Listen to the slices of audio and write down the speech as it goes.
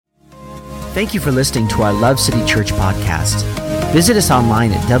Thank you for listening to our Love City Church podcast. Visit us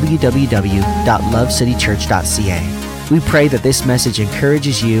online at www.lovecitychurch.ca. We pray that this message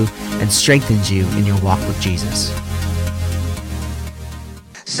encourages you and strengthens you in your walk with Jesus.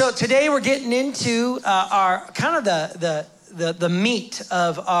 So today we're getting into our kind of the meat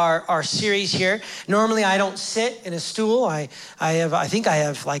of our series here. Normally I don't sit in a stool. I think I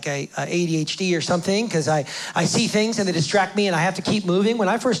have like a ADHD or something, because I see things and they distract me and I have to keep moving. When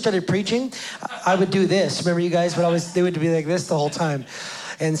I first started preaching, I would do this. Remember, you guys would always do it to be like this the whole time.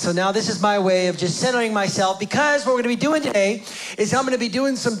 And so now this is my way of just centering myself, because what we're going to be doing today is I'm going to be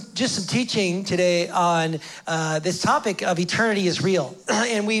doing some teaching today on this topic of eternity is real.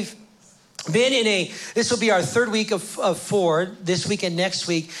 And we've been this will be our third week of 4, this week and next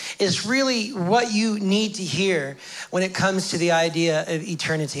week, is really what you need to hear when it comes to the idea of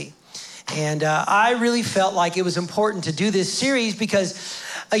eternity. And I really felt like it was important to do this series because,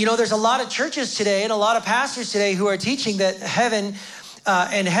 there's a lot of churches today and a lot of pastors today who are teaching that heaven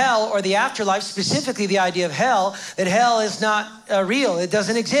and hell, or the afterlife, specifically the idea of hell, that hell is not real. It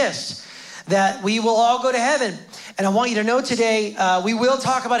doesn't exist. That we will all go to heaven. And I want you to know today, we will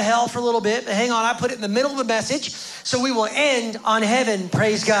talk about hell for a little bit, but hang on, I put it in the middle of the message, so we will end on heaven,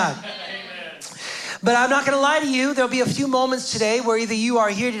 praise God. Amen. But I'm not going to lie to you, there'll be a few moments today where either you are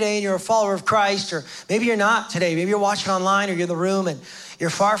here today and you're a follower of Christ, or maybe you're not today. Maybe you're watching online, or you're in the room and you're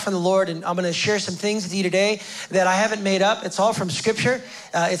far from the Lord, and I'm going to share some things with you today that I haven't made up. It's all from Scripture.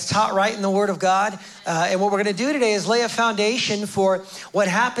 It's taught right in the Word of God. And what we're going to do today is lay a foundation for what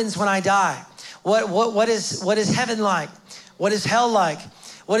happens when I die. What is heaven like? What is hell like?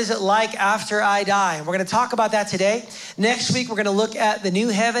 What is it like after I die? And we're going to talk about that today. Next week, we're going to look at the new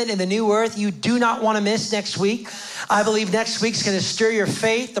heaven and the new earth. You do not want to miss next week. I believe next week's going to stir your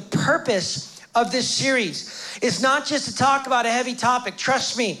faith. The purpose of this series is not just to talk about a heavy topic.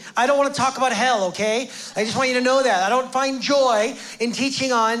 Trust me, I don't want to talk about hell, okay? I just want you to know that. I don't find joy in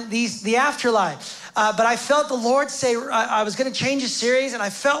teaching on the afterlife. But I felt the Lord say I was going to change the series, and I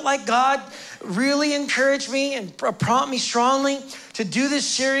felt like God really encouraged me and prompt me strongly to do this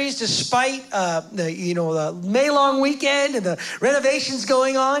series despite the May-long weekend and the renovations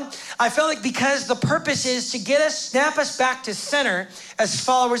going on. I felt like because the purpose is to snap us back to center as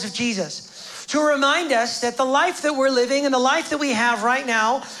followers of Jesus. To remind us that the life that we're living and the life that we have right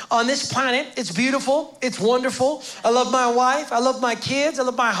now on this planet, it's beautiful, it's wonderful. I love my wife, I love my kids, I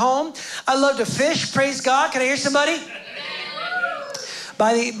love my home. I love to fish, praise God. Can I hear somebody?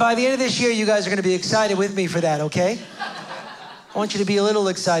 By the end of this year, you guys are going to be excited with me for that, okay? I want you to be a little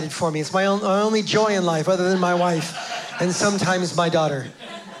excited for me. It's my only joy in life other than my wife and sometimes my daughter.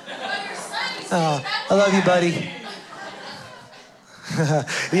 Oh, I love you, buddy.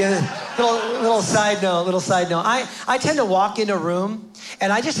 Little side note. I tend to walk in a room,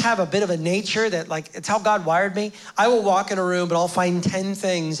 and I just have a bit of a nature that, it's how God wired me. I will walk in a room, but I'll find 10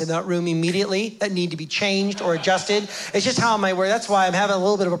 things in that room immediately that need to be changed or adjusted. It's just how I wear. That's why I'm having a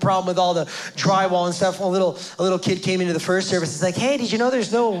little bit of a problem with all the drywall and stuff. A little kid came into the first service. He's like, "Hey, did you know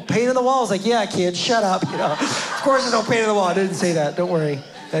there's no paint on the wall?" I was like, "Yeah, kid, shut up." Of course there's no paint on the wall. I didn't say that. Don't worry.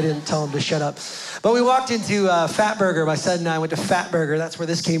 I didn't tell him to shut up. But we walked into Fat Burger. My son and I went to Fat Burger. That's where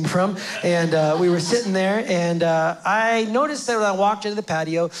this came from. And we were sitting there, and I noticed that when I walked into the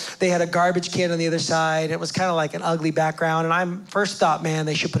patio, they had a garbage can on the other side. It was kind of like an ugly background. And I first thought, man,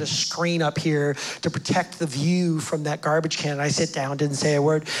 they should put a screen up here to protect the view from that garbage can. And I sit down, didn't say a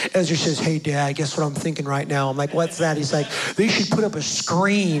word. Ezra says, "Hey, Dad, guess what I'm thinking right now?" I'm like, "What's that?" He's like, "They should put up a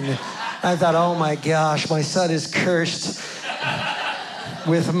screen." I thought, oh my gosh, my son is cursed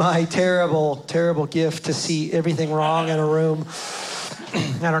with my terrible, terrible gift to see everything wrong in a room.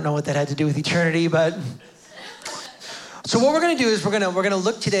 I don't know what that had to do with eternity, but... So what we're going to do is we're going to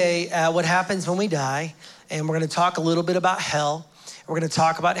look today at what happens when we die, and we're going to talk a little bit about hell. We're going to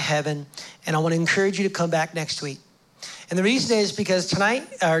talk about heaven, and I want to encourage you to come back next week. And the reason is because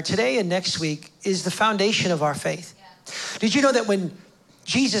today and next week is the foundation of our faith. Yeah. Did you know that when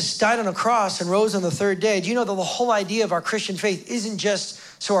Jesus died on a cross and rose on the third day, do you know that the whole idea of our Christian faith isn't just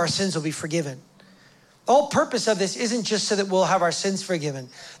so our sins will be forgiven? The whole purpose of this isn't just so that we'll have our sins forgiven.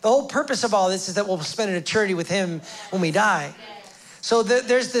 The whole purpose of all this is that we'll spend an eternity with him when we die. So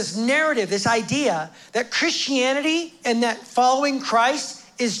there's this narrative, this idea that Christianity and that following Christ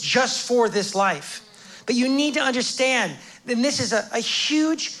is just for this life. But you need to understand, and this is a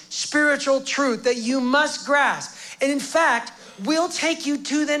huge spiritual truth that you must grasp. And in fact, will take you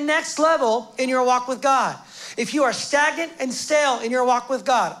to the next level in your walk with God. If you are stagnant and stale in your walk with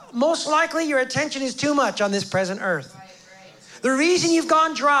God, most likely your attention is too much on this present earth. The reason you've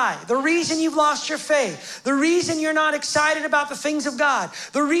gone dry, the reason you've lost your faith, the reason you're not excited about the things of God,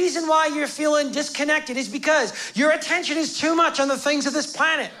 the reason why you're feeling disconnected is because your attention is too much on the things of this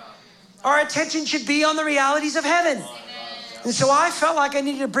planet. Our attention should be on the realities of heaven. And so I felt like I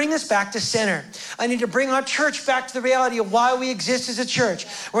needed to bring us back to center. I need to bring our church back to the reality of why we exist as a church.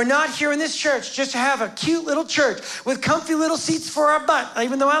 We're not here in this church just to have a cute little church with comfy little seats for our butt,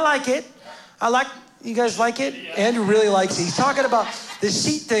 even though I like it. You guys like it? Andrew really likes it. He's talking about the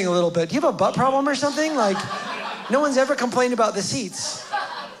seat thing a little bit. Do you have a butt problem or something? Like, no one's ever complained about the seats.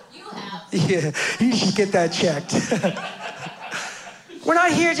 You have. Yeah, you should get that checked. We're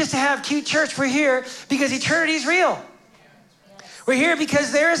not here just to have cute church. We're here because eternity is real. We're here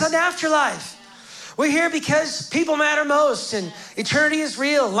because there is an afterlife. We're here because people matter most and eternity is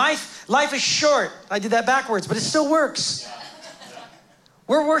real. Life is short. I did that backwards, but it still works.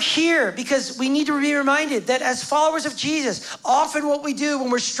 We're here because we need to be reminded that as followers of Jesus, often what we do when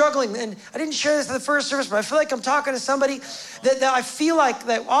we're struggling, and I didn't share this in the first service, but I feel like I'm talking to somebody that I feel like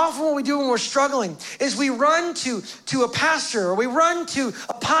that often what we do when we're struggling is we run to a pastor, or we run to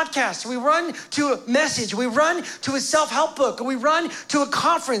a podcast, or we run to a message, or we run to a self-help book, or we run to a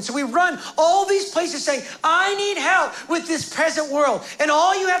conference, or we run all these places saying, I need help with this present world. And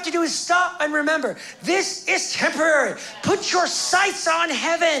all you have to do is stop and remember, this is temporary. Put your sights on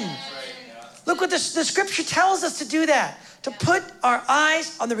heaven. Look what the scripture tells us to do that, to put our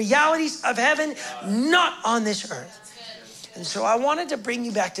eyes on the realities of heaven, not on this earth. And so I wanted to bring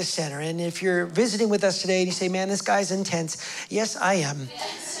you back to center. And if you're visiting with us today and you say, man, this guy's intense. Yes, I am.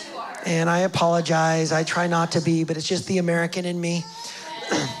 Yes, you are. And I apologize. I try not to be, but it's just the American in me.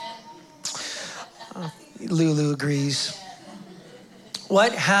 Lulu agrees.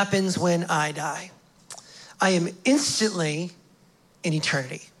 What happens when I die? I am instantly in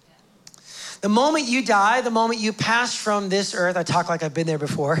eternity. The moment you die, the moment you pass from this earth, I talk like I've been there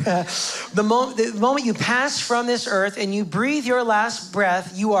before. The moment you pass from this earth and you breathe your last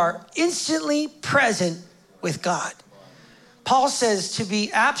breath, you are instantly present with God. Paul says to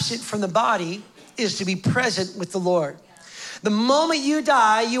be absent from the body is to be present with the Lord. The moment you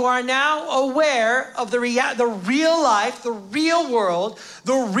die, you are now aware of the real life, the real world,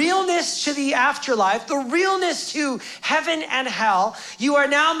 the realness to the afterlife, the realness to heaven and hell. You are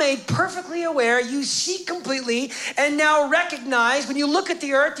now made perfectly aware. You see completely and now recognize when you look at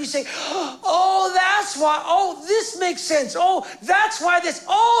the earth, you say, oh, that's why. Oh, this makes sense. Oh, that's why this.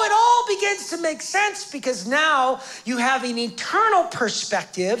 Oh, it all begins to make sense because now you have an eternal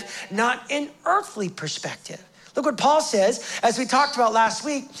perspective, not an earthly perspective. Look what Paul says, as we talked about last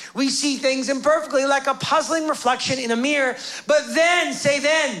week, we see things imperfectly like a puzzling reflection in a mirror, but then, say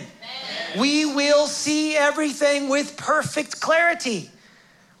then, we will see everything with perfect clarity.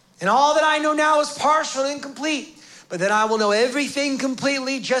 And all that I know now is partial and incomplete, but then I will know everything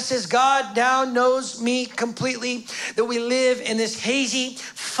completely, just as God now knows me completely, that we live in this hazy,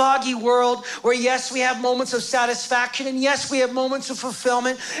 foggy world where yes, we have moments of satisfaction, and yes, we have moments of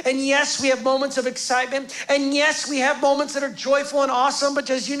fulfillment, and yes, we have moments of excitement, and yes, we have moments that are joyful and awesome, but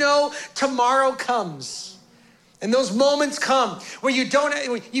as you know, tomorrow comes. And those moments come where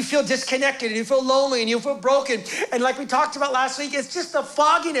you feel disconnected and you feel lonely and you feel broken. And like we talked about last week, it's just the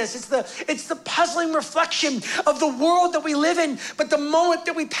fogginess. It's the puzzling reflection of the world that we live in. But the moment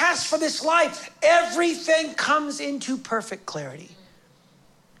that we pass from this life, everything comes into perfect clarity.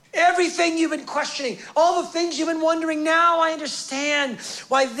 Everything you've been questioning, all the things you've been wondering, now I understand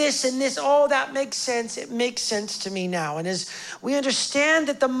why this and this, all that makes sense. It makes sense to me now. And as we understand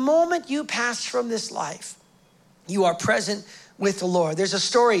that the moment you pass from this life, you are present with the Lord. There's a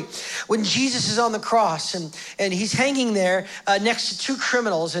story when Jesus is on the cross and he's hanging there next to two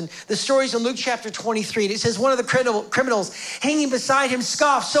criminals. And the story's in Luke chapter 23. And it says one of the criminals hanging beside him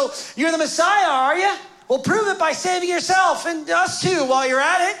scoffed, so you're the Messiah, are you? Well, prove it by saving yourself and us too while you're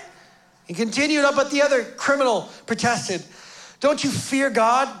at it. He continued up, but the other criminal protested, don't you fear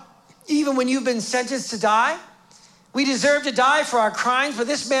God even when you've been sentenced to die? We deserve to die for our crimes, but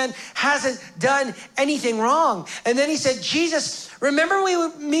this man hasn't done anything wrong. And then he said, Jesus, remember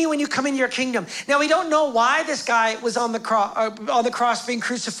me when you come into your kingdom. Now, we don't know why this guy was on the cross being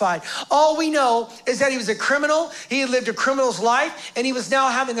crucified. All we know is that he was a criminal. He had lived a criminal's life, and he was now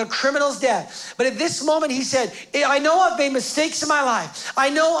having a criminal's death. But at this moment, he said, I know I've made mistakes in my life. I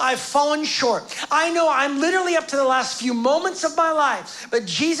know I've fallen short. I know I'm literally up to the last few moments of my life. But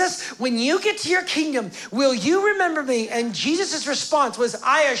Jesus, when you get to your kingdom, will you remember me? And Jesus' response was,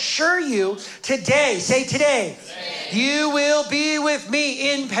 I assure you today, say today, you will be with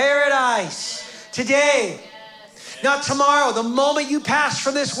me in paradise. Today. Not tomorrow, the moment you pass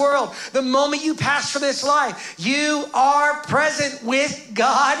from this world, the moment you pass from this life, you are present with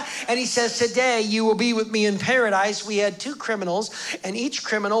God. And he says, today you will be with me in paradise. We had 2 criminals, and each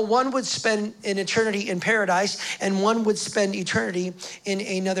criminal, one would spend an eternity in paradise and one would spend eternity in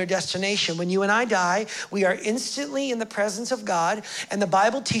another destination. When you and I die, we are instantly in the presence of God. And the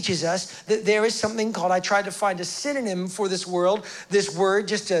Bible teaches us that there is something called, I tried to find a synonym for this word,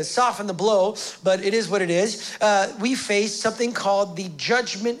 just to soften the blow, but it is what it is. We face something called the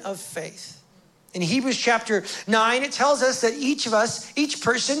judgment of faith. In Hebrews chapter 9, it tells us that each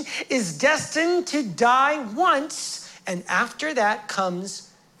person is destined to die once, and after that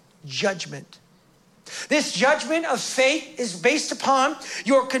comes judgment. This judgment of faith is based upon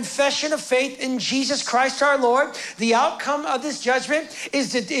your confession of faith in Jesus Christ our Lord. The outcome of this judgment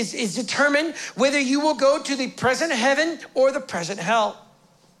is determined whether you will go to the present heaven or the present hell.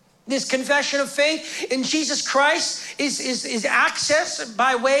 This confession of faith in Jesus Christ is access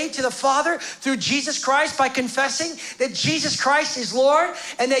by way to the Father through Jesus Christ by confessing that Jesus Christ is Lord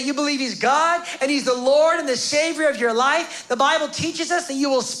and that you believe he's God and he's the Lord and the Savior of your life. The Bible teaches us that you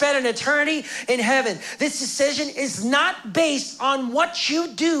will spend an eternity in heaven. This decision is not based on what you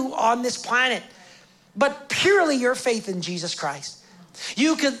do on this planet, but purely your faith in Jesus Christ.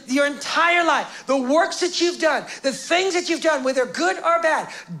 You could, your entire life, the works that you've done, the things that you've done, whether good or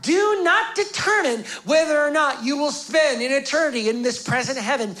bad, do not determine whether or not you will spend an eternity in this present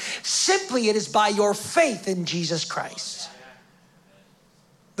heaven. Simply, it is by your faith in Jesus Christ.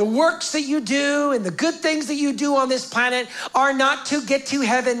 The works that you do and the good things that you do on this planet are not to get to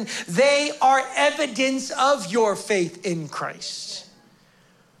heaven. They are evidence of your faith in Christ.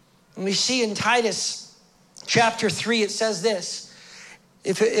 And we see in Titus chapter 3, it says this.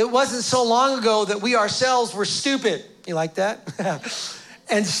 If it wasn't so long ago that we ourselves were stupid, you like that?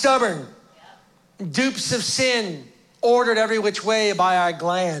 And stubborn, dupes of sin, ordered every which way by our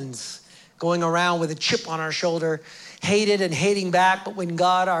glands, going around with a chip on our shoulder, hated and hating back. But when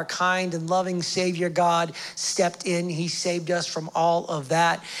God, our kind and loving Savior God, stepped in, he saved us from all of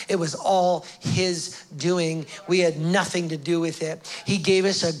that. It was all his doing. We had nothing to do with it. He gave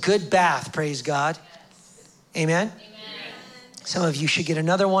us a good bath, praise God. Amen? Some of you should get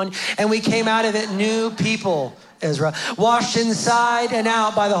another one. And we came out of it new people, Ezra, washed inside and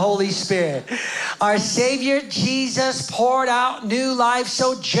out by the Holy Spirit. Our Savior Jesus poured out new life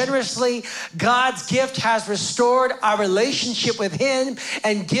so generously. God's gift has restored our relationship with him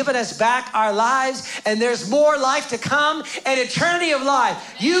and given us back our lives. And there's more life to come, an eternity of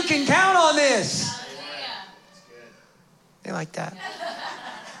life. You can count on this. They like that.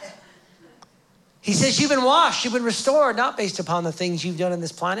 He says you've been washed, you've been restored, not based upon the things you've done on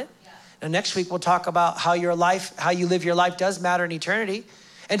this planet. Now, next week, we'll talk about how you live your life does matter in eternity.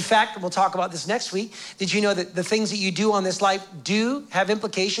 In fact, we'll talk about this next week. Did you know that the things that you do on this life do have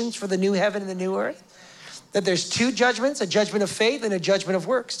implications for the new heaven and the new earth? That there's 2 judgments, a judgment of faith and a judgment of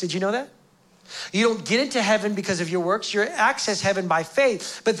works. Did you know that? You don't get into heaven because of your works. You access heaven by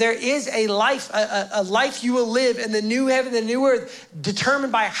faith. But there is a life you will live in the new heaven and the new earth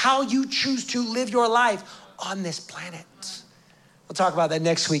determined by how you choose to live your life on this planet. We'll talk about that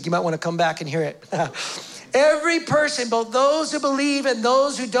next week. You might want to come back and hear it. Every person, both those who believe and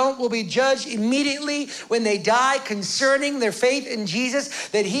those who don't, will be judged immediately when they die concerning their faith in Jesus,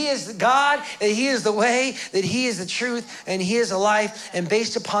 that he is God, that he is the way, that he is the truth, and he is the life. And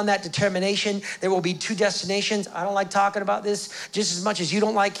based upon that determination, there will be 2 destinations. I don't like talking about this just as much as you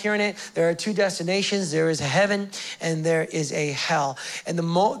don't like hearing it. There are 2 destinations. There is a heaven and there is a hell. And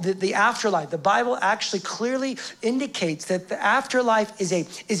the afterlife, the Bible actually clearly indicates that the afterlife is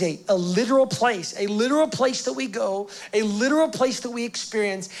a literal place that we go, a literal place that we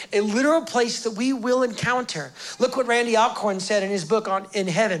experience, a literal place that we will encounter. Look what Randy Alcorn said in his book on In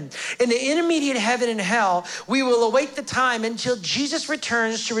Heaven. In the intermediate heaven and hell, we will await the time until Jesus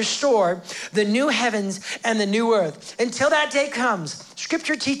returns to restore the new heavens and the new earth. Until that day comes,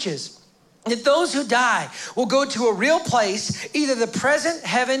 Scripture teaches that those who die will go to a real place, either the present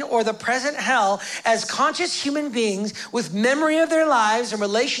heaven or the present hell, as conscious human beings with memory of their lives and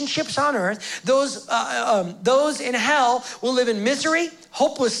relationships on earth. Those in hell will live in misery,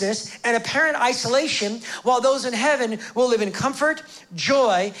 hopelessness, and apparent isolation, while those in heaven will live in comfort,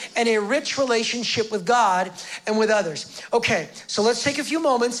 joy, and a rich relationship with God and with others. Okay, so let's take a few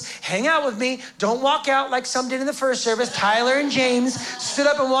moments. Hang out with me. Don't walk out like some did in the first service. Tyler and James stood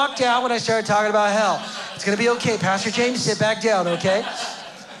up and walked out when I started talking about hell. It's going to be okay. Pastor James, sit back down, okay?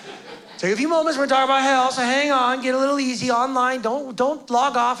 Take a few moments. We're talking about hell, so hang on. Get a little easy online. Don't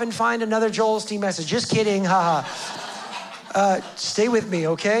log off and find another Joel Osteen message. Just kidding. Haha. Stay with me,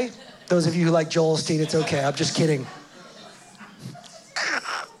 okay? Those of you who like Joel Osteen, it's okay. I'm just kidding.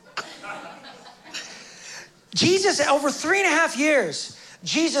 Jesus, over 3.5 years,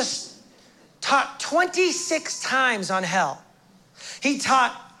 Jesus taught 26 times on hell. He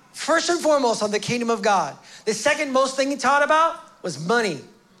taught first and foremost on the kingdom of God. The second most thing he taught about was money.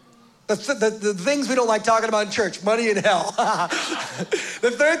 The things we don't like talking about in church, money and hell.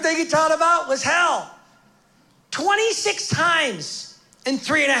 The third thing he taught about was hell. 26 times in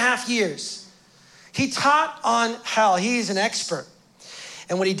 3.5 years. He taught on hell. He's an expert.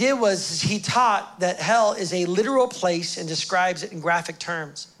 And what he did was he taught that hell is a literal place and describes it in graphic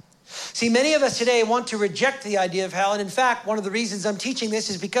terms. See, many of us today want to reject the idea of hell. And in fact, one of the reasons I'm teaching this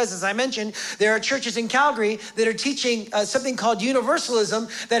is because, as I mentioned, there are churches in Calgary that are teaching something called universalism,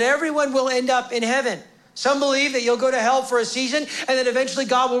 that everyone will end up in heaven. Some believe that you'll go to hell for a season and then eventually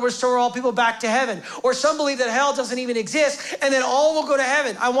God will restore all people back to heaven. Or some believe that hell doesn't even exist and then all will go to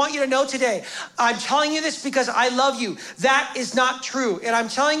heaven. I want you to know today, I'm telling you this because I love you. That is not true. And I'm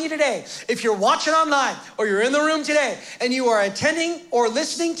telling you today, if you're watching online or you're in the room today and you are attending or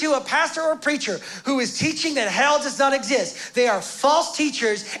listening to a pastor or preacher who is teaching that hell does not exist, they are false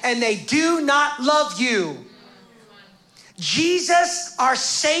teachers and they do not love you. Jesus, our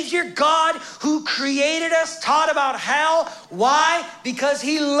Savior, God, who created us, taught about hell. Why? Because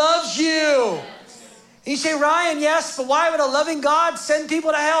he loves you. You say, Ryan, yes, but why would a loving God send people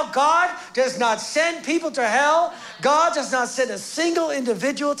to hell? God does not send people to hell. God does not send a single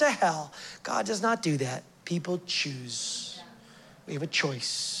individual to hell. God does not do that. People choose. We have a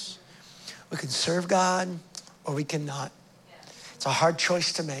choice. We can serve God or we cannot. It's a hard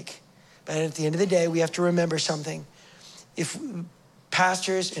choice to make. But at the end of the day, we have to remember something. If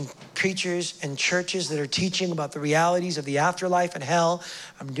pastors and preachers and churches that are teaching about the realities of the afterlife and hell,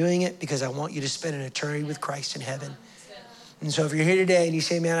 I'm doing it because I want you to spend an eternity with Christ in heaven. And so if you're here today and you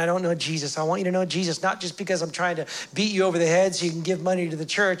say, man, I don't know Jesus, I want you to know Jesus, not just because I'm trying to beat you over the head so you can give money to the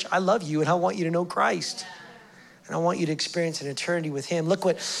church. I love you and I want you to know Christ. And I want you to experience an eternity with him. Look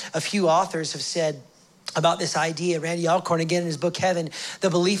what a few authors have said about this idea. Randy Alcorn, again, in his book, Heaven, the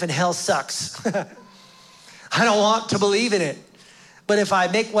belief in hell sucks. I don't want to believe in it. But if I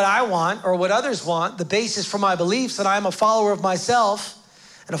make what I want or what others want the basis for my beliefs, then I'm a follower of myself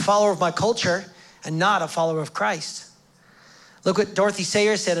and a follower of my culture and not a follower of Christ. Look what Dorothy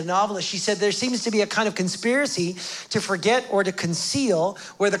Sayers said, a novelist. She said, there seems to be a kind of conspiracy to forget or to conceal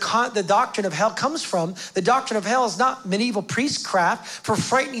where the doctrine of hell comes from. The doctrine of hell is not medieval priestcraft for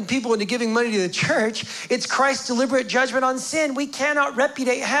frightening people into giving money to the church. It's Christ's deliberate judgment on sin. We cannot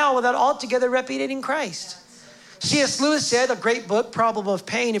repudiate hell without altogether repudiating Christ. C.S. Lewis said, a great book, Problem of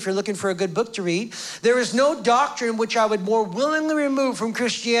Pain, if you're looking for a good book to read, there is no doctrine which I would more willingly remove from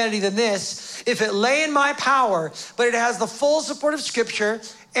Christianity than this, if it lay in my power, but it has the full support of Scripture,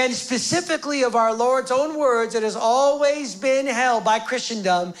 and specifically of our Lord's own words. It has always been held by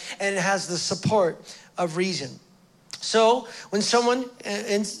Christendom, and it has the support of reason. So when someone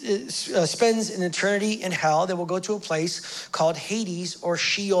spends an eternity in hell, they will go to a place called Hades or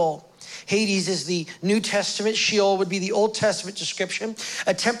Sheol. Hades is the New Testament. Sheol would be the Old Testament description,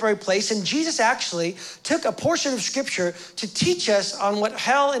 a temporary place. And Jesus actually took a portion of Scripture to teach us on what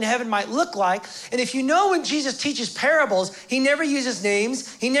hell and heaven might look like. And if you know, when Jesus teaches parables, he never uses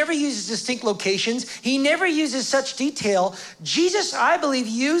names. He never uses distinct locations. He never uses such detail. Jesus, I believe,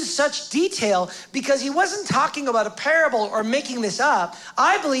 used such detail because he wasn't talking about a parable or making this up.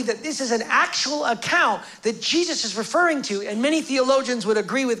 I believe that this is an actual account that Jesus is referring to. And many theologians would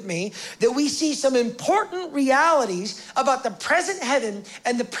agree with me that we see some important realities about the present heaven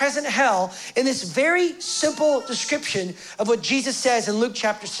and the present hell in this very simple description of what Jesus says in Luke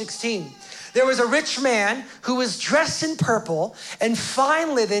chapter 16. There was a rich man who was dressed in purple and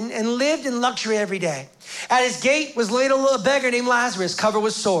fine linen and lived in luxury every day. At his gate was laid a beggar named Lazarus, covered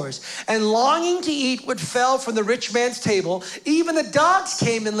with sores, and longing to eat what fell from the rich man's table. Even the dogs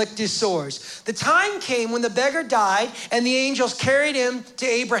came and licked his sores. The time came when the beggar died, and the angels carried him to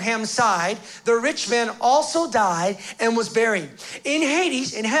Abraham's side. The rich man also died and was buried. In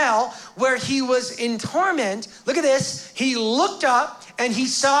Hades, in hell, where he was in torment, look at this, he looked up and he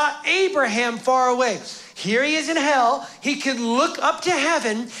saw Abraham far away. Here he is in hell. He can look up to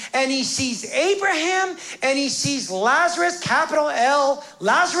heaven and he sees Abraham and he sees Lazarus, capital L,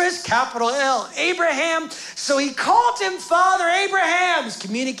 Lazarus, capital L, Abraham. So he called him Father Abraham. He's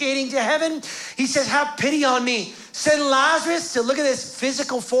communicating to heaven. He says, have pity on me. Send Lazarus to, look at this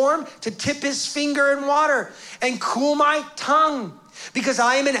physical form, to tip his finger in water and cool my tongue. because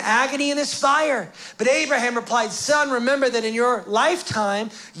I am in agony in this fire. But Abraham replied, son, remember that in your lifetime,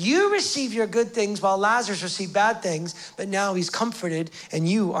 you receive your good things while Lazarus received bad things, but now he's comforted and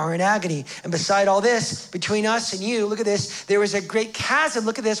you are in agony. And beside all this, between us and you, look at this, there is a great chasm,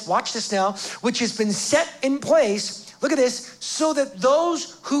 look at this, watch this now, which has been set in place, look at this, so that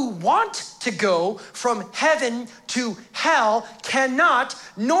those who want to go from heaven to hell cannot,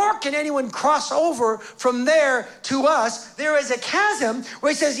 nor can anyone cross over from there to us. There is a chasm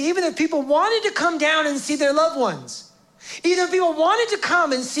where it says even if people wanted to come down and see their loved ones, even if people wanted to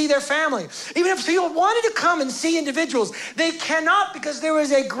come and see their family, even if people wanted to come and see individuals, they cannot, because there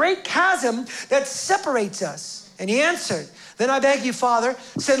is a great chasm that separates us. And he answered, then I beg you, Father,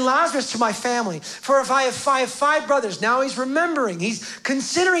 send Lazarus to my family. For if I have five brothers, now he's remembering. He's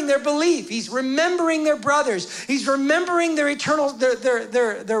considering their belief. He's remembering their brothers. He's remembering their eternal,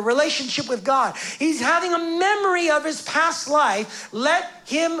 their relationship with God. He's having a memory of his past life. Let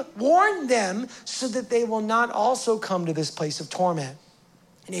him warn them so that they will not also come to this place of torment.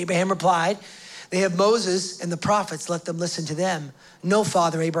 And Abraham replied, they have Moses and the prophets, let them listen to them. No,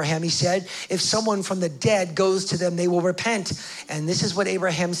 Father Abraham, he said, if someone from the dead goes to them, they will repent. And this is what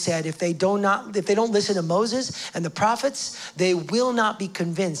Abraham said, if they don't listen to Moses and the prophets, they will not be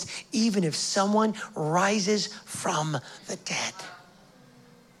convinced, even if someone rises from the dead.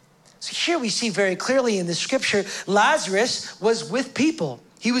 So here we see very clearly in the scripture, Lazarus was with people.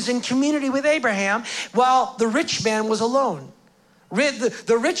 He was in community with Abraham while the rich man was alone.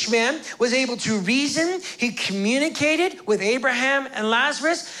 The rich man was able to reason. He communicated with Abraham and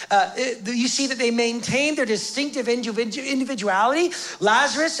Lazarus. You see that they maintained their distinctive individuality.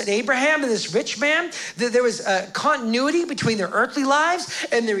 Lazarus and Abraham and this rich man, there was a continuity between their earthly lives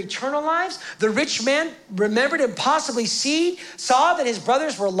and their eternal lives. The rich man remembered and possibly saw that his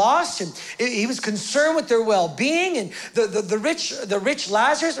brothers were lost, and he was concerned with their well-being. And the rich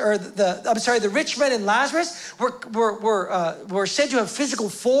Lazarus, the rich man and Lazarus were said to have physical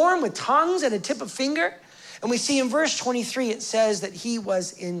form with tongues and a tip of finger. And we see in verse 23, it says that he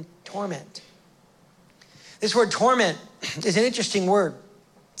was in torment. This word torment is an interesting word.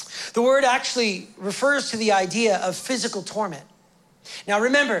 The word actually refers to the idea of physical torment. Now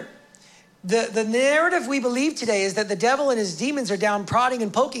remember, the narrative we believe today is that the devil and his demons are down prodding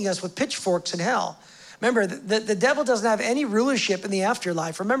and poking us with pitchforks in hell. Remember, the devil doesn't have any rulership in the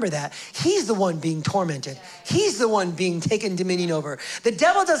afterlife. Remember that. He's the one being tormented. He's the one being taken dominion over. The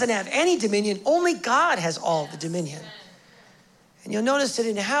devil doesn't have any dominion. Only God has all the dominion. And you'll notice that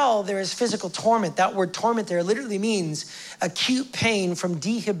in hell, there is physical torment. That word torment there literally means acute pain from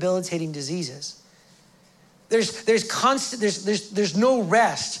debilitating diseases. There's no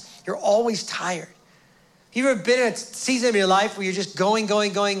rest. You're always tired. You ever been in a season of your life where you're just going,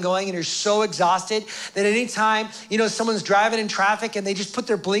 and you're so exhausted that anytime, someone's driving in traffic and they just put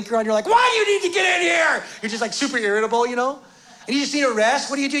their blinker on, you're like, why do you need to get in here? You're just like super irritable, And you just need a rest.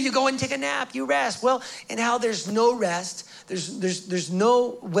 What do? You go and take a nap. You rest. Well, in hell, there's no rest. There's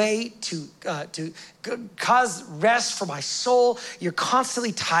no way to cause rest for my soul. You're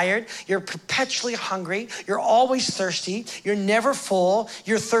constantly tired. You're perpetually hungry. You're always thirsty. You're never full.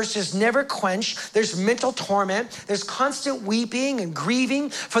 Your thirst is never quenched. There's mental torment. There's constant weeping and grieving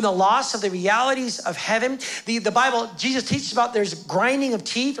for the loss of the realities of heaven. The Bible, Jesus teaches about there's grinding of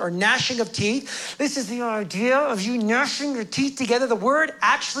teeth or gnashing of teeth. This is the idea of you gnashing your teeth together. The word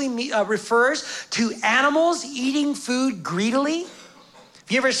actually refers to animals eating food greedily. Have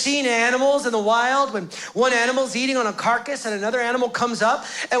you ever seen animals in the wild when one animal's eating on a carcass and another animal comes up,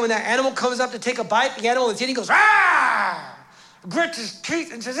 and when that animal comes up to take a bite, the animal that's eating goes, ah, grits his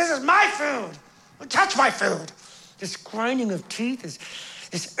teeth and says, this is my food. Don't touch my food. This grinding of teeth,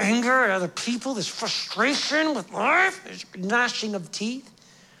 this anger at other people, this frustration with life, this gnashing of teeth.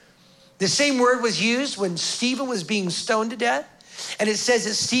 The same word was used when Stephen was being stoned to death. And it says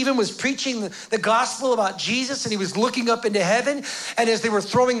that Stephen was preaching the gospel about Jesus, and he was looking up into heaven. And as they were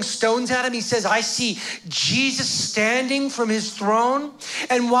throwing stones at him, he says, I see Jesus standing from his throne.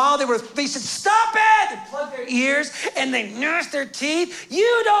 And while they said, stop it! They plugged their ears and they gnashed their teeth.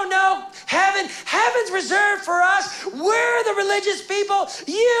 You don't know heaven's reserved for us. We're the religious people.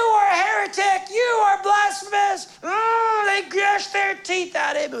 You are a heretic. You are blasphemous. Oh, they gnashed their teeth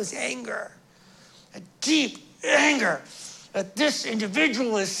at him. It was anger, a deep anger. That this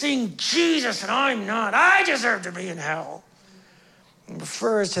individual is seeing Jesus and I'm not. I deserve to be in hell. It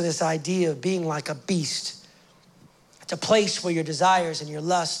refers to this idea of being like a beast. It's a place where your desires and your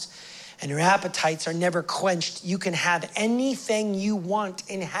lust and your appetites are never quenched. You can have anything you want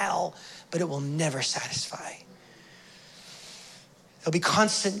in hell, but it will never satisfy. There'll be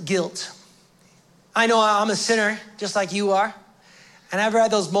constant guilt. I know I'm a sinner, just like you are. And I've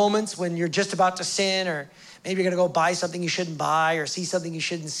had those moments when you're just about to sin, or maybe you're going to go buy something you shouldn't buy or see something you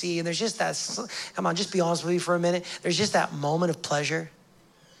shouldn't see. And there's just that, come on, just be honest with me for a minute. There's just that moment of pleasure.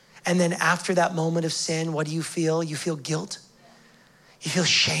 And then after that moment of sin, what do you feel? You feel guilt. You feel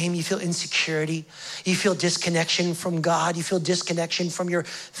shame, you feel insecurity, you feel disconnection from God, you feel disconnection from your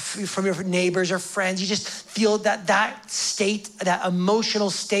neighbors or friends. You just feel that state, that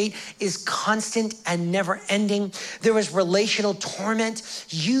emotional state is constant and never ending. There is relational torment.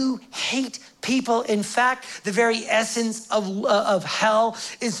 You hate people. In fact, the very essence of hell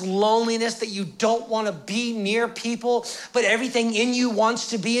is loneliness, that you don't want to be near people, but everything in you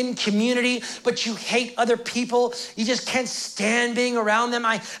wants to be in community, but you hate other people. You just can't stand being around them.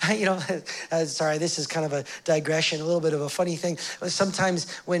 Sorry, this is kind of a digression, a little bit of a funny thing.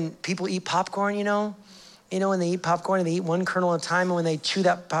 Sometimes when people eat popcorn, when they eat popcorn and they eat one kernel at a time, and when they chew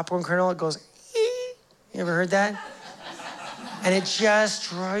that popcorn kernel, it goes, ee. You ever heard that? And it just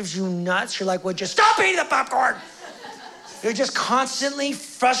drives you nuts. You're like, well, just stop eating the popcorn. You're just constantly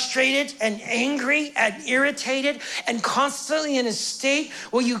frustrated and angry and irritated and constantly in a state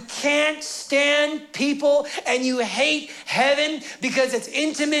where you can't stand people and you hate heaven because it's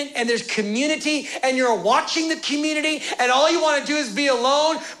intimate and there's community and you're watching the community and all you want to do is be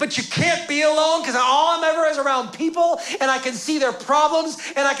alone, but you can't be alone because all I'm ever is around people and I can see their problems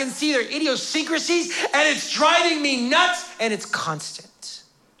and I can see their idiosyncrasies and it's driving me nuts and it's constant.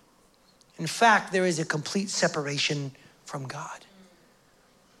 In fact, there is a complete separation from God.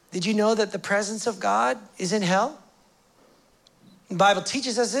 Did you know that the presence of God is in hell? The Bible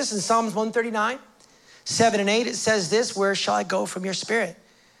teaches us this in Psalms 139, 7 and 8. It says this, where shall I go from your spirit?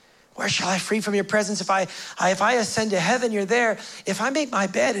 Where shall I flee from your presence? If I ascend to heaven, you're there. If I make my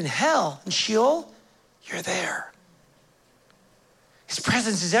bed in hell, in Sheol, you're there. His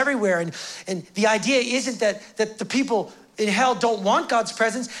presence is everywhere. And the idea isn't that the people in hell don't want God's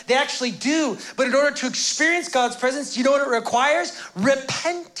presence. They actually do. But in order to experience God's presence, you know what it requires?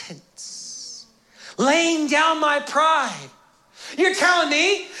 Repentance. Laying down my pride. You're telling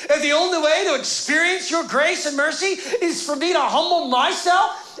me that the only way to experience your grace and mercy is for me to humble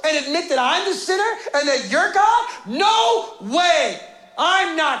myself and admit that I'm the sinner and that you're God? No way.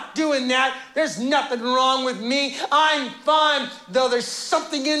 I'm not doing that. There's nothing wrong with me. I'm fine, though there's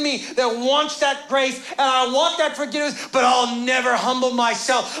something in me that wants that grace and I want that forgiveness, but I'll never humble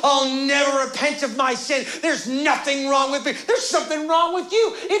myself. I'll never repent of my sin. There's nothing wrong with me. There's something wrong with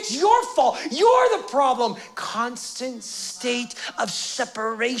you. It's your fault. You're the problem. Constant state of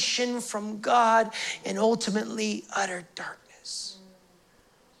separation from God and ultimately utter darkness.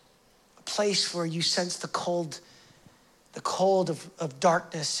 A place where you sense the cold of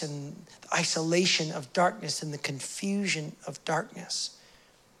darkness and the isolation of darkness and the confusion of darkness.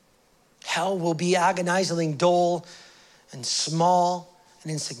 Hell will be agonizingly dull and small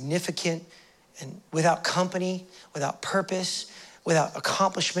and insignificant and without company, without purpose, without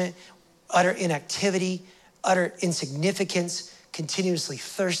accomplishment, utter inactivity, utter insignificance, continuously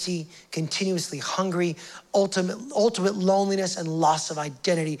thirsty, continuously hungry, ultimate loneliness and loss of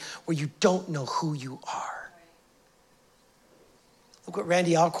identity where you don't know who you are. Look what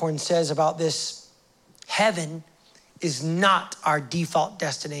Randy Alcorn says about this. Heaven is not our default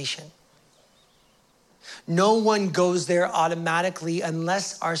destination. No one goes there automatically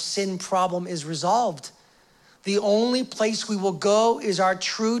unless our sin problem is resolved. The only place we will go is our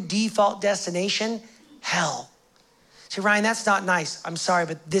true default destination, hell. See, Ryan, that's not nice. I'm sorry,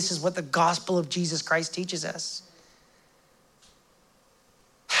 but this is what the gospel of Jesus Christ teaches us.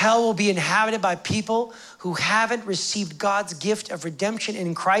 Hell will be inhabited by people who haven't received God's gift of redemption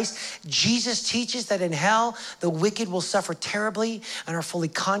in Christ. Jesus teaches that in hell, the wicked will suffer terribly and are fully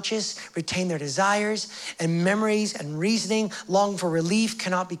conscious, retain their desires and memories and reasoning, long for relief,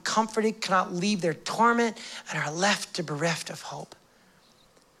 cannot be comforted, cannot leave their torment, and are left to bereft of hope.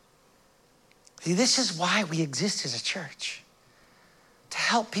 See, this is why we exist as a church, to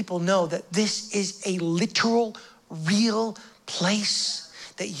help people know that this is a literal, real place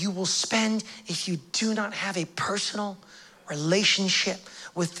that you will spend if you do not have a personal relationship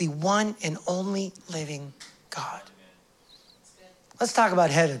with the one and only living God. Let's talk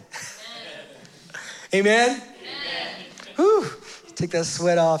about heaven. Amen? Amen? Whew. Take that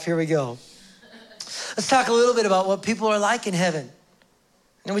sweat off. Here we go. Let's talk a little bit about what people are like in heaven.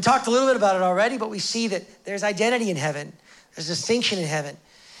 And we talked a little bit about it already, but we see that there's identity in heaven. There's distinction in heaven.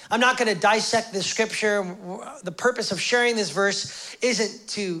 I'm not going to dissect this scripture. The purpose of sharing this verse isn't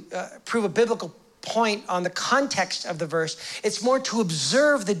to prove a biblical point on the context of the verse. It's more to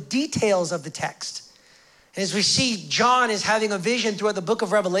observe the details of the text. And as we see, John is having a vision throughout the book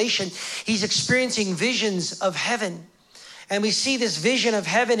of Revelation. He's experiencing visions of heaven. And we see this vision of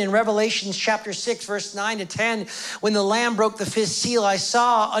heaven in Revelation chapter 6, verse 9 to 10. When the Lamb broke the fifth seal, I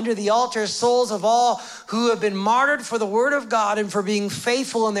saw under the altar souls of all who have been martyred for the word of God and for being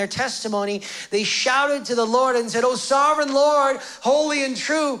faithful in their testimony. They shouted to the Lord and said, "O sovereign Lord, holy and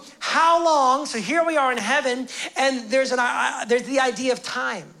true, how long?" So here we are in heaven, and there's the idea of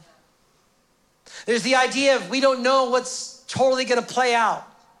time. There's the idea of we don't know what's totally going to play out.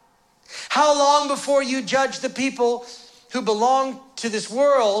 How long before you judge the people who belong to this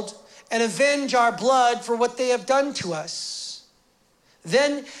world and avenge our blood for what they have done to us?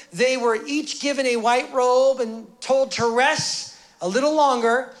 Then they were each given a white robe and told to rest a little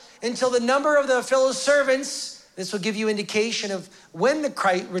longer until the number of the fellow servants, this will give you indication of when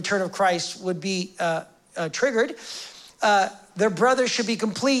the return of Christ would be triggered, their brothers should be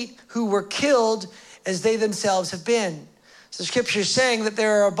complete who were killed as they themselves have been. So scripture is saying that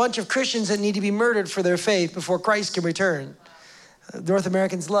there are a bunch of Christians that need to be murdered for their faith before Christ can return. North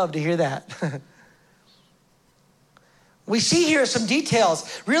Americans love to hear that. We see here some details,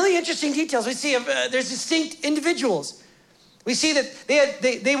 really interesting details. We see there's distinct individuals. We see that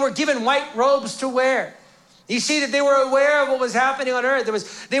they were given white robes to wear. You see that they were aware of what was happening on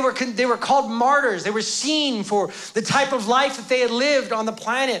earth. They were called martyrs. They were seen for the type of life that they had lived on the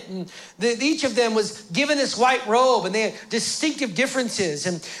planet. And each of them was given this white robe, and they had distinctive differences.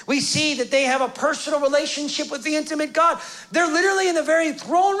 And we see that they have a personal relationship with the intimate God. They're literally in the very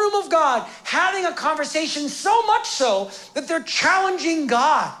throne room of God, having a conversation, so much so that they're challenging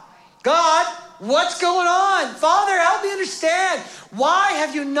God. God, what's going on? Father, help me understand. Why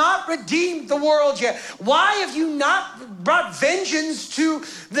have you not redeemed the world yet? Why have you not brought vengeance to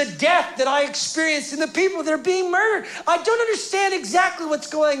the death that I experienced and the people that are being murdered? I don't understand exactly what's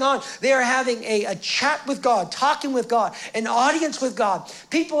going on. They are having a chat with God, talking with God, an audience with God.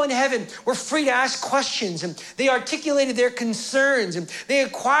 People in heaven were free to ask questions, and they articulated their concerns, and they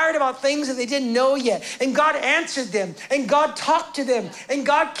inquired about things that they didn't know yet. And God answered them, and God talked to them, and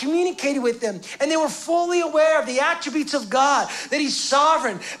God communicated with them. And they were fully aware of the attributes of God, that he's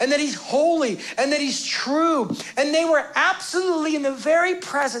sovereign and that he's holy and that he's true. And they were absolutely in the very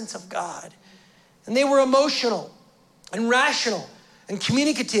presence of God. And they were emotional and rational and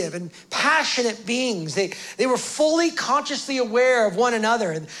communicative and passionate beings. They were fully consciously aware of one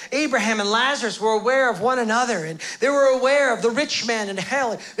another. And Abraham and Lazarus were aware of one another. And they were aware of the rich man in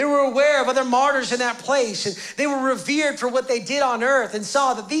hell. They were aware of other martyrs in that place. And they were revered for what they did on earth, and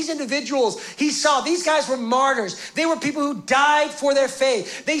saw that these individuals, he saw these guys were martyrs. They were people who died for their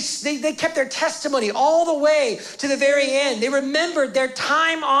faith. They kept their testimony all the way to the very end. They remembered their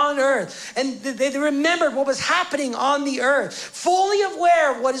time on earth. And they remembered what was happening on the earth, fully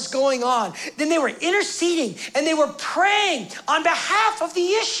aware of what is going on. Then they were interceding, and they were praying on behalf of the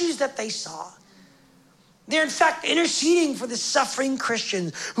issues that they saw. They're in fact interceding for the suffering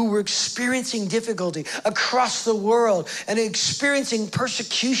Christians who were experiencing difficulty across the world and experiencing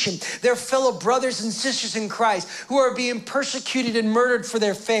persecution. Their fellow brothers and sisters in Christ who are being persecuted and murdered for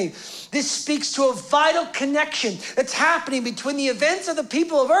their faith. This speaks to a vital connection that's happening between the events of the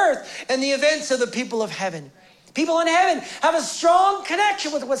people of earth and the events of the people of heaven. People in heaven have a strong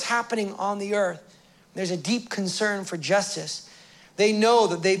connection with what's happening on the earth. There's a deep concern for justice. They know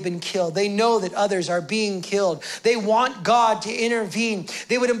that they've been killed. They know that others are being killed. They want God to intervene.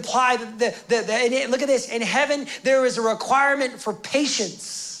 They would imply that look at this, in heaven, there is a requirement for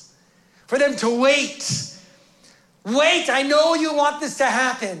patience, for them to wait. Wait, I know you want this to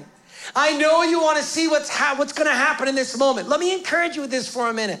happen. I know you want to see what's going to happen in this moment. Let me encourage you with this for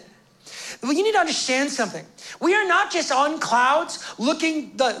a minute. Well, you need to understand something. We are not just on clouds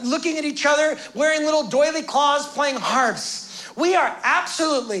looking at each other, wearing little doily claws, playing harps. We are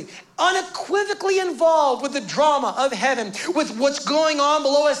absolutely, unequivocally involved with the drama of heaven, with what's going on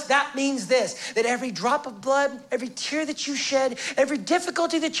below us. That means this, that every drop of blood, every tear that you shed, every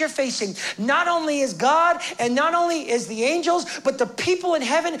difficulty that you're facing, not only is God and not only is the angels, but the people in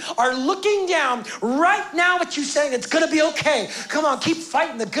heaven are looking down right now at you saying, it's going to be okay. Come on, keep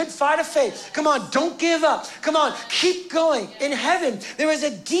fighting the good fight of faith. Come on, don't give up. Come on, keep going. In heaven, there is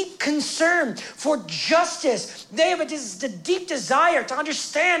a deep concern for justice. They have a deep desire to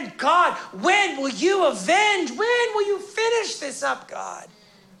understand God, when will you avenge? When will you finish this up, God?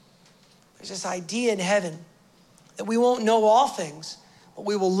 There's this idea in heaven that we won't know all things, but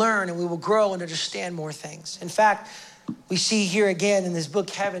we will learn and we will grow and understand more things. In fact, we see here again in this book,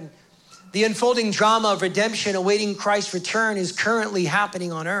 Heaven, the unfolding drama of redemption awaiting Christ's return is currently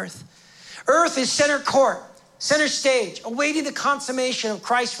happening on earth. Earth is center court. Center stage, awaiting the consummation of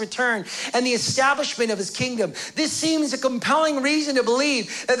Christ's return and the establishment of his kingdom. This seems a compelling reason to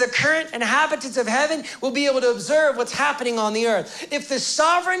believe that the current inhabitants of heaven will be able to observe what's happening on the earth. If the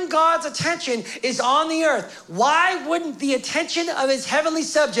sovereign God's attention is on the earth, why wouldn't the attention of his heavenly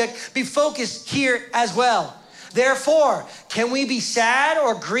subject be focused here as well? Therefore, can we be sad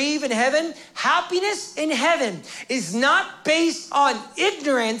or grieve in heaven? Happiness in heaven is not based on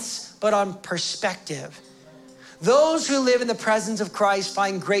ignorance, but on perspective. Those who live in the presence of Christ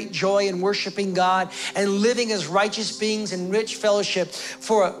find great joy in worshiping God and living as righteous beings in rich fellowship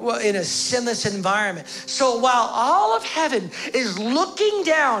in a sinless environment. So while all of heaven is looking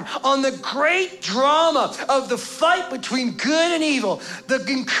down on the great drama of the fight between good and evil, the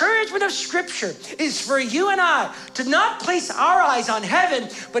encouragement of Scripture is for you and I to not place our eyes on heaven,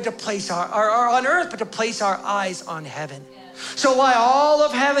 but to place our on earth, but to place our eyes on heaven. So while all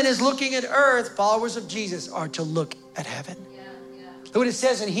of heaven is looking at earth, followers of Jesus are to look at heaven. Look what it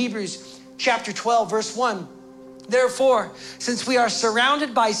says in Hebrews chapter 12, verse 1. Therefore, since we are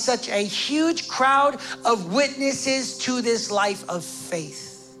surrounded by such a huge crowd of witnesses to this life of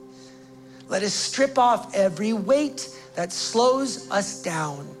faith, let us strip off every weight that slows us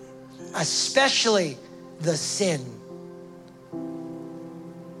down, especially the sin.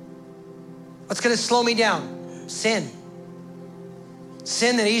 What's going to slow me down? Sin.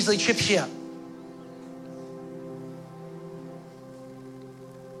 Sin that easily trips you up.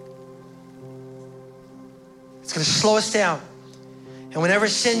 It's going to slow us down. And whenever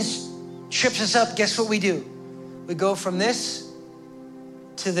sin trips us up, guess what we do? We go from this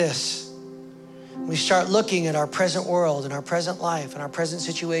to this. We start looking at our present world and our present life and our present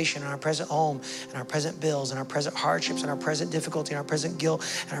situation and our present home and our present bills and our present hardships and our present difficulty and our present guilt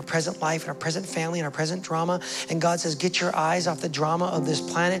and our present life and our present family and our present drama. And God says, get your eyes off the drama of this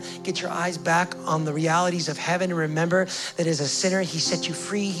planet. Get your eyes back on the realities of heaven. And remember that as a sinner, he set you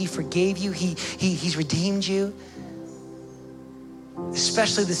free. He forgave you. He's redeemed you.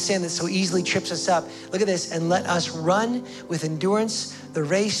 Especially the sin that so easily trips us up. Look at this. And let us run with endurance the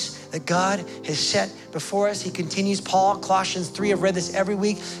race that God has set before us. He continues, Paul, Colossians 3, I've read this every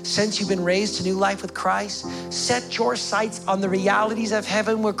week. Since you've been raised to new life with Christ, set your sights on the realities of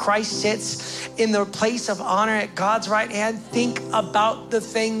heaven where Christ sits in the place of honor at God's right hand. Think about the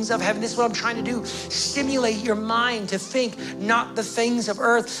things of heaven. This is what I'm trying to do. Stimulate your mind to think not the things of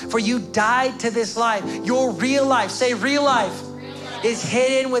earth, for you died to this life. Your real life, say real life, is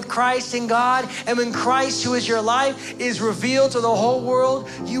hidden with Christ in God. And when Christ, who is your life, is revealed to the whole world,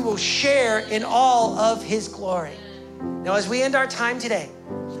 you will share in all of his glory. Now, as we end our time today,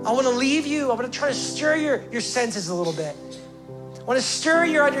 I want to leave you, I want to try to stir your senses a little bit. I want to stir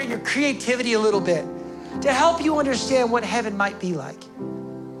your creativity a little bit to help you understand what heaven might be like.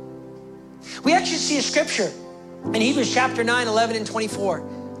 We actually see a scripture in Hebrews chapter 9, 11, and 24.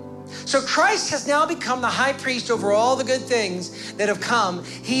 So Christ has now become the high priest over all the good things that have come.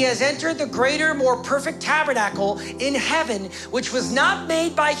 He has entered the greater, more perfect tabernacle in heaven, which was not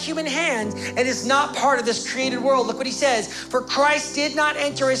made by human hands and is not part of this created world. Look what he says. For Christ did not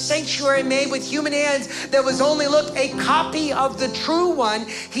enter a sanctuary made with human hands that was only, look, a copy of the true one.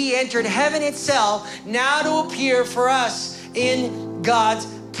 He entered heaven itself, now to appear for us in God's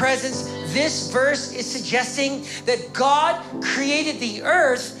presence. This verse is suggesting that God created the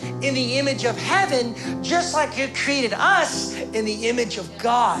earth in the image of heaven, just like he created us in the image of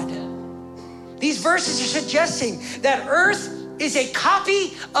God. These verses are suggesting that earth is a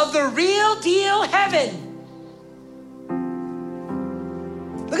copy of the real deal heaven.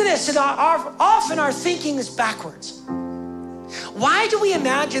 Look at this. And often our thinking is backwards. Why do we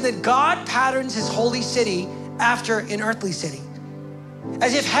imagine that God patterns his holy city after an earthly city?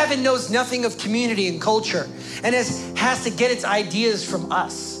 As if heaven knows nothing of community and culture and has to get its ideas from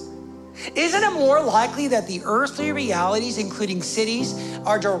us. Isn't it more likely that the earthly realities, including cities,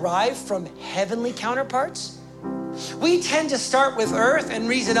 are derived from heavenly counterparts? We tend to start with earth and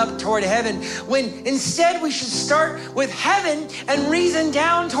reason up toward heaven, when instead we should start with heaven and reason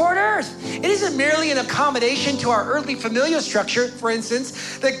down toward earth. It isn't merely an accommodation to our earthly familial structure, for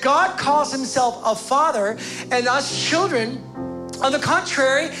instance, that God calls himself a father and us children. On the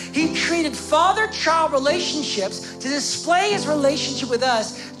contrary, he created father-child relationships to display his relationship with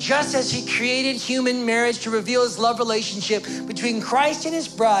us, just as he created human marriage to reveal his love relationship between Christ and his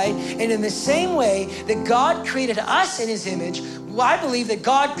bride. And in the same way that God created us in his image, I believe that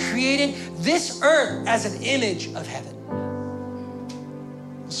God created this earth as an image of heaven.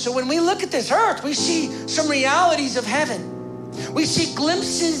 So when we look at this earth, we see some realities of heaven. We see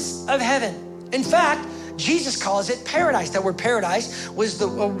glimpses of heaven. In fact, Jesus calls it paradise. That word paradise was a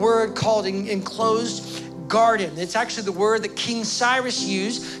word called enclosed garden. It's actually the word that King Cyrus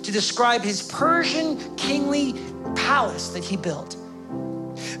used to describe his Persian kingly palace that he built.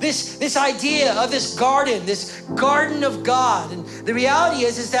 This idea of this garden of God. And the reality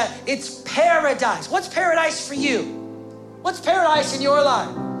is that it's paradise. What's paradise for you? What's paradise in your life?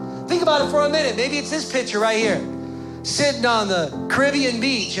 Think about it for a minute. Maybe it's this picture right here. Sitting on the Caribbean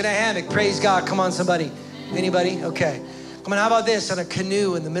beach in a hammock. Praise God. Come on, somebody. Anybody? Okay. Come on, how about this? On a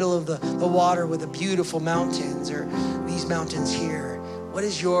canoe in the middle of the water with the beautiful mountains, or these mountains here. What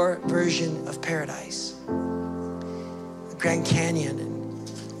is your version of paradise? The Grand Canyon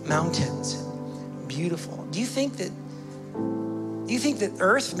and mountains. Beautiful. Do you think that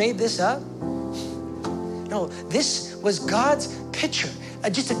Earth made this up? No, this was God's picture.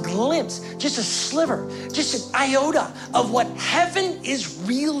 Just a glimpse, just a sliver, just an iota of what heaven is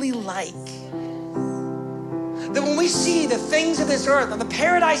really like. That when we see the things of this earth and the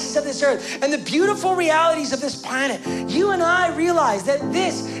paradises of this earth and the beautiful realities of this planet, you and I realize that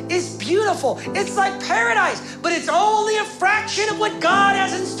this is beautiful. It's like paradise, but it's only a fraction of what God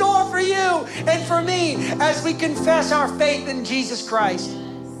has in store for you and for me as we confess our faith in Jesus Christ.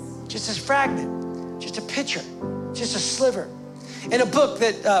 Just a fragment, just a picture, just a sliver. In a book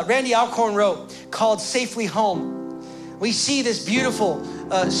that Randy Alcorn wrote called Safely Home, we see this beautiful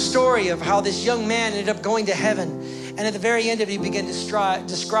story of how this young man ended up going to heaven. And at the very end of it, he began to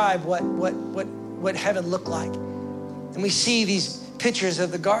describe what heaven looked like. And we see these pictures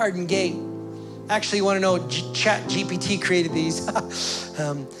of the garden gate. Actually, you want to know, ChatGPT created these.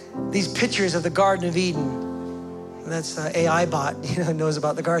 These pictures of the Garden of Eden. That's AI bot, knows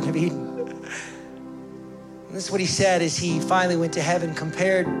about the Garden of Eden. And this is what he said as he finally went to heaven.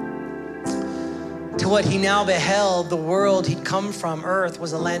 Compared to what he now beheld, the world he'd come from, earth,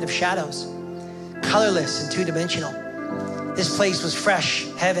 was a land of shadows, colorless and two-dimensional. This place was fresh,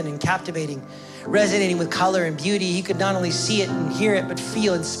 heaven, and captivating, resonating with color and beauty. He could not only see it and hear it, but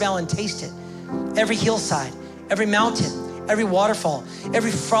feel and smell and taste it. Every hillside, every mountain, every waterfall,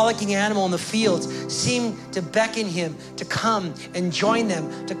 every frolicking animal in the fields seemed to beckon him to come and join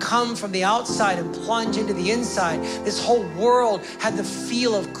them, to come from the outside and plunge into the inside. This whole world had the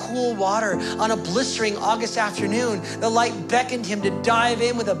feel of cool water on a blistering August afternoon. The light beckoned him to dive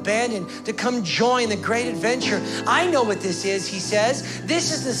in with abandon, to come join the great adventure. I know what this is, he says.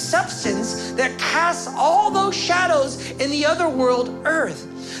 This is the substance that casts all those shadows in the other world, earth.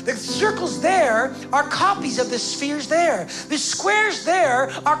 The circles there are copies of the spheres there. The squares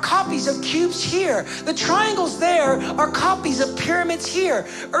there are copies of cubes here. The triangles there are copies of pyramids here.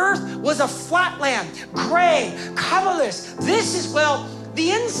 Earth was a flat land, gray, colorless. This is, well,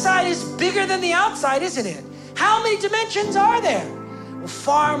 the inside is bigger than the outside, isn't it? How many dimensions are there? Well,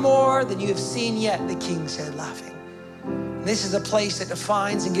 far more than you have seen yet, the king said, laughing. And this is the place that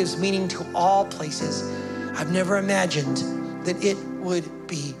defines and gives meaning to all places. I've never imagined that it would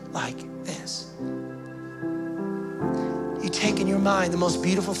be like this. You take in your mind the most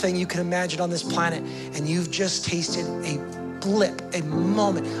beautiful thing you can imagine on this planet, and you've just tasted a blip, a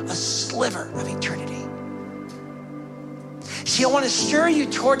moment, a sliver of eternity. See, I want to stir you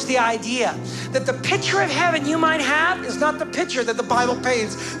towards the idea that the picture of heaven you might have is not the picture that the Bible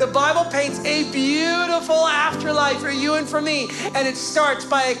paints. The Bible paints a beautiful afterlife for you and for me, and it starts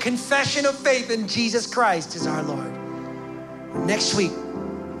by a confession of faith in Jesus Christ as our Lord. Next week,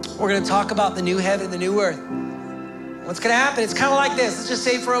 we're going to talk about the new heaven and the new earth. What's going to happen? It's kind of like this. Let's just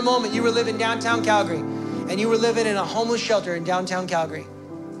say for a moment you were living downtown Calgary, and you were living in a homeless shelter in downtown Calgary,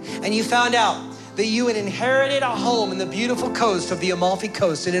 and you found out that you had inherited a home in the beautiful coast of the Amalfi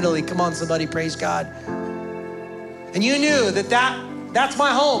Coast in Italy. Come on, somebody, praise God. And you knew that's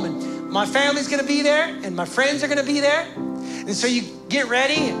my home, and my family's going to be there, and my friends are going to be there. And so you get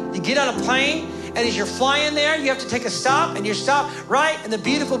ready, and you get on a plane. And as you're flying there, you have to take a stop, and you stop right in the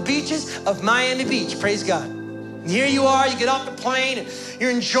beautiful beaches of Miami Beach. Praise God. And here you are, you get off the plane, and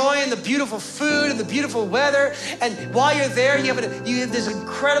you're enjoying the beautiful food and the beautiful weather. And while you're there, you have these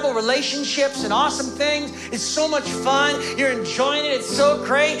incredible relationships and awesome things. It's so much fun. You're enjoying it. It's so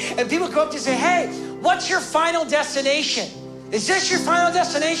great. And people come up to you and say, hey, what's your final destination? Is this your final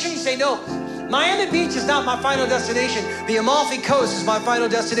destination? You say, no. Miami Beach is not my final destination. The Amalfi Coast is my final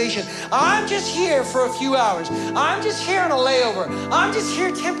destination. I'm just here for a few hours. I'm just here on a layover. I'm just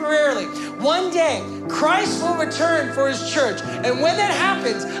here temporarily. One day, Christ will return for his church. And when that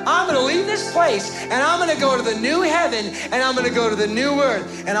happens, I'm going to leave this place, and I'm going to go to the new heaven, and I'm going to go to the new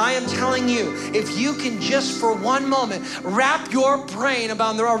earth. And I am telling you, if you can just for one moment wrap your brain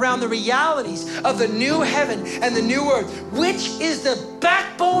around the realities of the new heaven and the new earth, which is the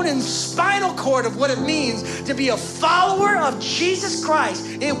backbone and spinal cord of what it means to be a follower of Jesus Christ,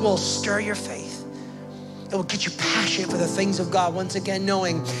 it will stir your faith. It will get you passionate for the things of God. Once again,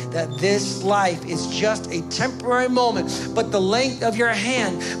 knowing that this life is just a temporary moment, but the length of your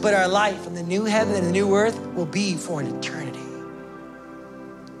hand, but our life in the new heaven and the new earth will be for an eternity.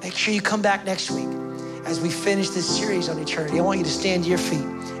 Make sure you come back next week as we finish this series on eternity. I want you to stand to your feet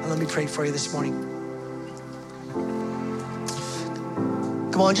and let me pray for you this morning.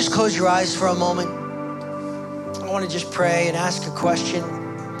 Come on, just close your eyes for a moment. I want to just pray and ask a question.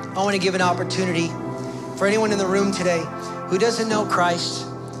 I want to give an opportunity for anyone in the room today who doesn't know Christ,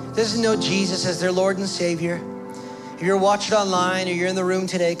 doesn't know Jesus as their Lord and Savior. If you're watching online or you're in the room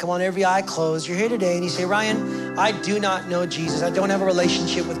today, come on, every eye closed. You're here today and you say, Ryan, I do not know Jesus. I don't have a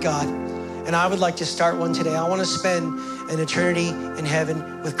relationship with God. And I would like to start one today. I want to spend an eternity in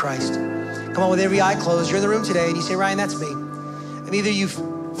heaven with Christ. Come on, with every eye closed. You're in the room today and you say, Ryan, that's me. And either you've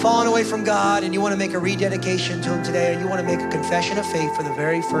fallen away from God and you want to make a rededication to Him today, or you want to make a confession of faith for the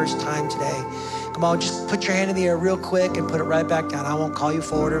very first time today. Come on, just put your hand in the air real quick and put it right back down. I won't call you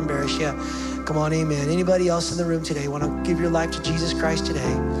forward or embarrass you. Come on, amen. Anybody else in the room today want to give your life to Jesus Christ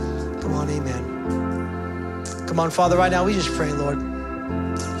today? Come on, amen. Come on, Father, right now we just pray, Lord.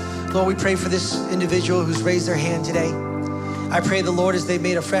 Lord, we pray for this individual who's raised their hand today. I pray the Lord, as they've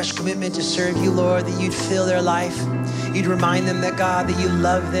made a fresh commitment to serve you, Lord, that you'd fill their life. You'd remind them that, God, that you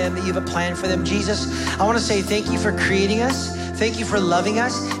love them, that you have a plan for them. Jesus, I want to say thank you for creating us. Thank you for loving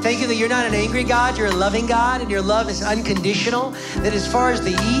us. Thank you that you're not an angry God, you're a loving God, and your love is unconditional, that as far as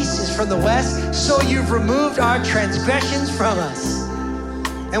the east is from the west, so you've removed our transgressions from us.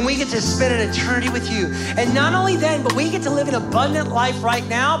 And we get to spend an eternity with you. And not only then, but we get to live an abundant life right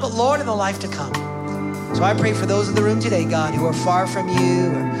now, but Lord, in the life to come. So I pray for those in the room today, God, who are far from you,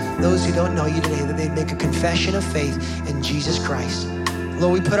 or those who don't know you today, that they'd make a confession of faith in Jesus Christ.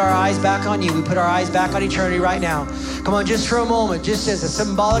 Lord, we put our eyes back on you. We put our eyes back on eternity right now. Come on, just for a moment, just as a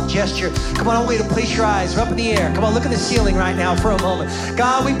symbolic gesture. Come on, I want you to place your eyes up in the air. Come on, look at the ceiling right now for a moment.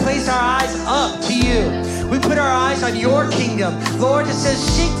 God, we place our eyes up to you. We put our eyes on your kingdom. Lord, it says,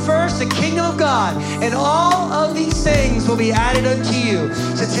 seek first the kingdom of God, and all of these things will be added unto you.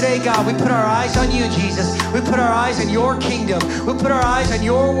 So today, God, we put our eyes on you, Jesus. We put our eyes on your kingdom. We put our eyes on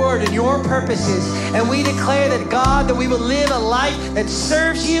your word and your purposes. And we declare that, God, that we will live a life that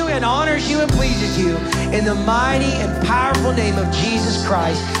serves you and honors you and pleases you. In the mighty and powerful name of Jesus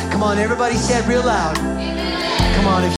Christ. Come on, everybody say it real loud. Amen. Come on.